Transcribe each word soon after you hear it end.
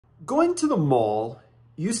Going to the mall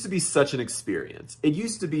used to be such an experience. It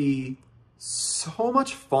used to be so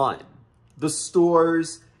much fun. The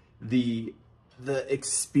stores, the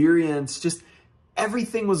experience, just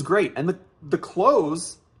everything was great. And the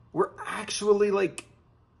clothes were actually like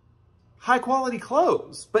high quality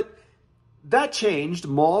clothes. But that changed.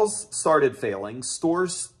 Malls started failing,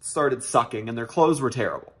 stores started sucking, and their clothes were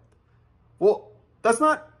terrible. Well, that's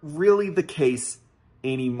not really the case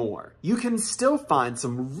anymore. You can still find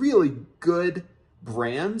some really good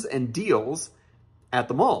brands and deals at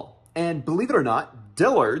the mall. And believe it or not,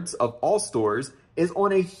 Dillards, of all stores, is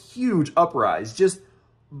on a huge uprise, just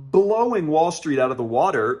blowing Wall Street out of the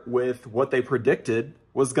water with what they predicted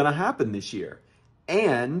was going to happen this year.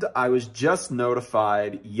 And I was just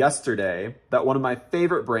notified yesterday that one of my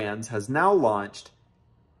favorite brands has now launched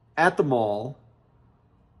at the mall,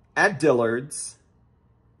 at Dillards,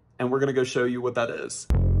 and we're going to go show you what that is.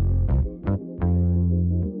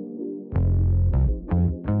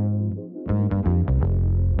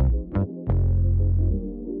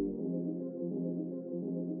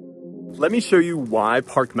 Let me show you why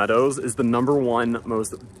Park Meadows is the #1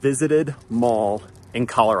 most visited mall in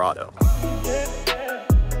Colorado.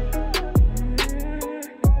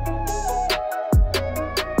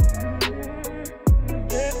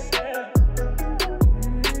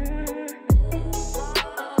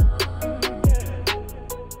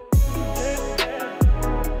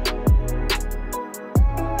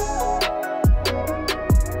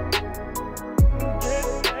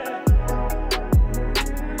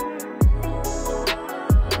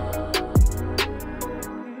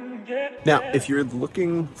 Now, if you're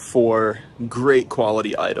looking for great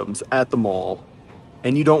quality items at the mall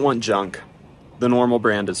and you don't want junk, the normal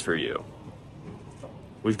brand is for you.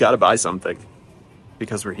 We've got to buy something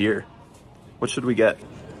because we're here. What should we get?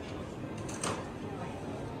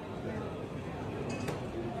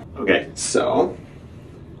 Okay, so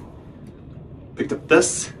picked up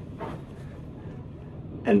this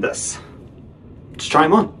and this. Let's try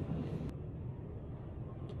them on.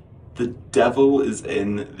 The devil is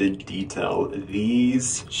in the detail.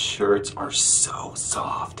 These shirts are so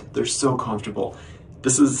soft. They're so comfortable.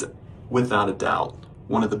 This is, without a doubt,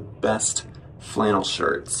 one of the best flannel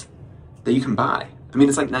shirts that you can buy. I mean,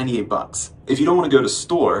 it's like 98 bucks. If you don't want to go to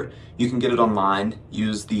store, you can get it online.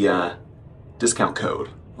 Use the discount code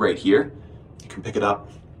right here. You can pick it up.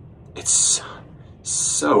 It's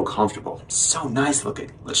so comfortable, so nice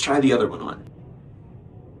looking. Let's try the other one on.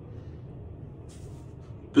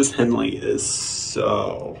 This Henley is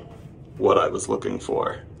so what I was looking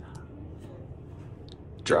for.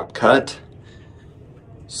 Drop cut,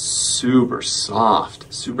 super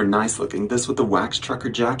soft, super nice looking. This with the wax trucker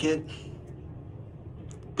jacket,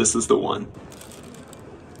 this is the one.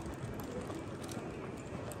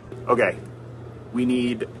 Okay, we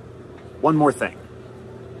need one more thing,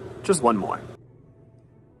 just one more.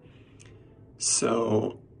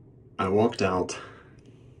 So I walked out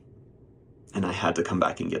and I had to come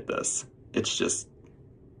back and get this. It's just,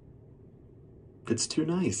 it's too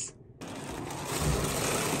nice.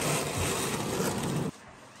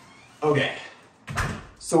 Okay,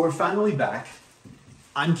 so we're finally back.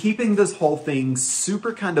 I'm keeping this whole thing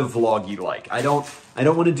super kind of vloggy-like. I don't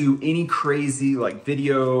want to do any crazy like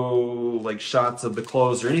video, like shots of the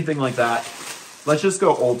clothes or anything like that. Let's just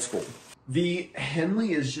go old school. The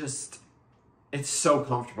Henley is just, it's so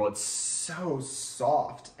comfortable. It's so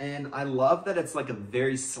soft, and I love that it's like a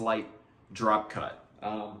very slight drop cut.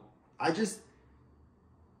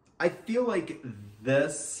 I feel like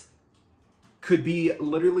this could be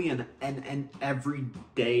literally an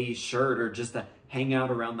everyday shirt or just a hang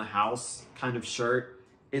out around the house kind of shirt.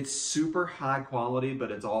 It's super high quality,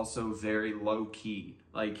 but it's also very low key.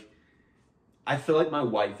 Like, I feel like my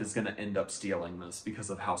wife is gonna end up stealing this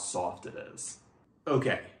because of how soft it is.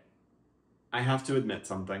 Okay, I have to admit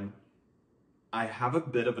something. I have a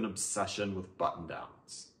bit of an obsession with button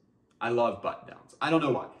downs. I love button downs. I don't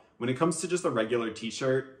know why. When it comes to just a regular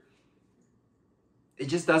t-shirt, it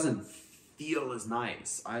just doesn't feel as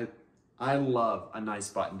nice. I love a nice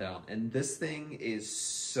button down, and this thing is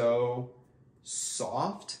so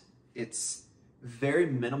soft. It's very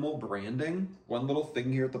minimal branding. One little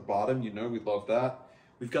thing here at the bottom, you know we love that.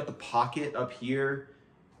 We've got the pocket up here.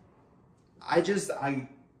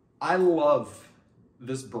 I love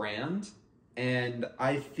this brand, and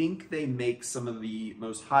I think they make some of the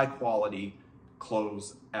most high quality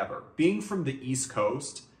clothes ever. Being from the East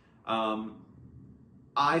Coast,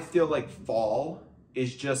 I feel like fall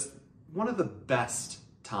is just one of the best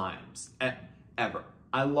times ever.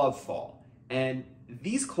 I love fall. And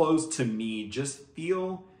these clothes to me just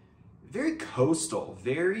feel very coastal,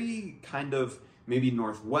 very kind of maybe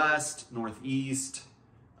northwest, northeast,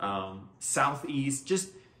 southeast. Just,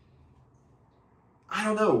 I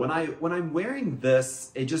don't know. When I'm wearing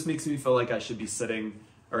this, it just makes me feel like I should be sitting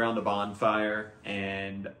around a bonfire,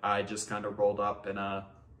 and I just kind of rolled up in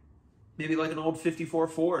maybe like an old 54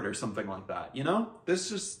 Ford or something like that, you know? This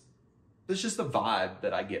just the vibe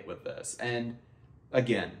that I get with this. And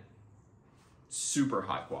again, super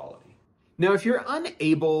high quality. Now, if you're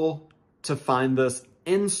unable to find this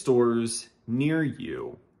in stores near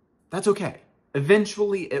you, that's okay.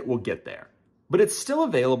 Eventually it will get there, but it's still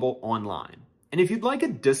available online. And if you'd like a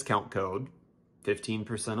discount code,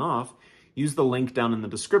 15% off, use the link down in the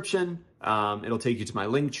description. It'll take you to my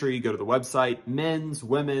link tree, go to the website, men's,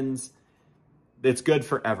 women's. It's good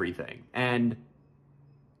for everything. And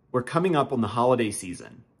we're coming up on the holiday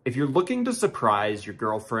season. If you're looking to surprise your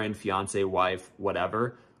girlfriend, fiance, wife,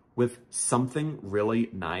 whatever, with something really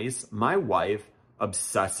nice, my wife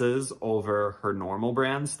obsesses over her normal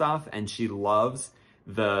brand stuff, and she loves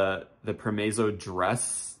the Promezzo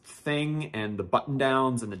dress thing and the button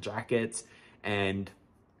downs and the jackets. And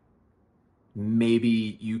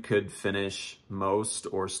maybe you could finish most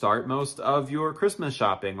or start most of your Christmas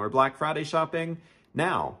shopping or Black Friday shopping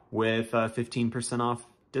now with a 15% off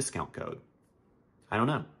discount code. I don't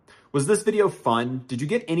know. Was this video fun? Did you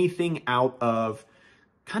get anything out of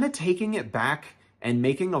kind of taking it back and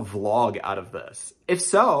making a vlog out of this? If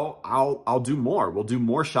so, I'll do more. We'll do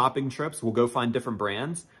more shopping trips. We'll go find different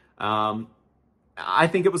brands. I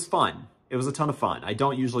think it was fun. It was a ton of fun. I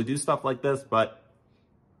don't usually do stuff like this, but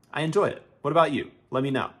I enjoyed it. What about you? Let me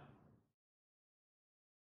know.